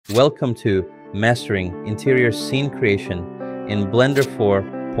Welcome to Mastering Interior Scene Creation in Blender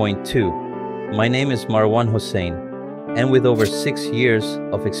 4.2. My name is Marwan Hussein, and with over 6 years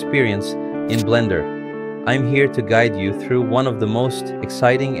of experience in Blender, I'm here to guide you through one of the most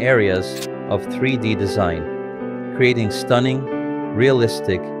exciting areas of 3D design, creating stunning,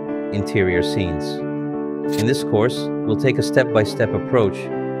 realistic interior scenes. In this course, we'll take a step-by-step approach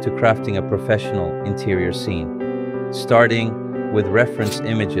to crafting a professional interior scene. Starting with reference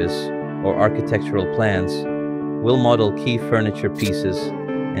images or architectural plans, we'll model key furniture pieces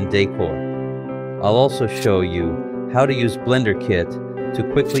and decor. I'll also show you how to use Blender Kit to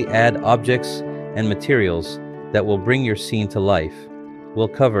quickly add objects and materials that will bring your scene to life. We'll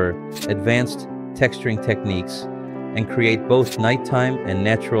cover advanced texturing techniques and create both nighttime and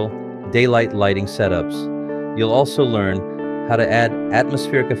natural daylight lighting setups. You'll also learn how to add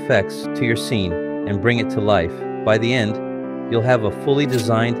atmospheric effects to your scene and bring it to life. By the end, you'll have a fully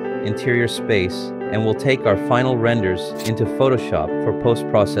designed interior space, and we'll take our final renders into Photoshop for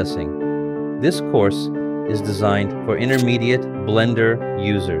post-processing. This course is designed for intermediate Blender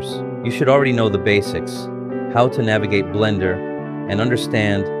users. You should already know the basics, how to navigate Blender, and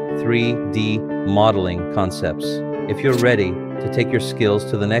understand 3D modeling concepts. If you're ready to take your skills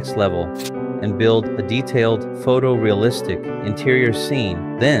to the next level and build a detailed photorealistic interior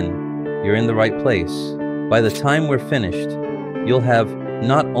scene, then you're in the right place. By the time we're finished, you'll have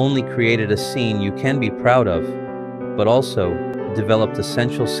not only created a scene you can be proud of, but also developed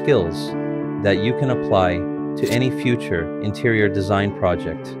essential skills that you can apply to any future interior design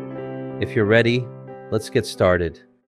project. If you're ready, let's get started.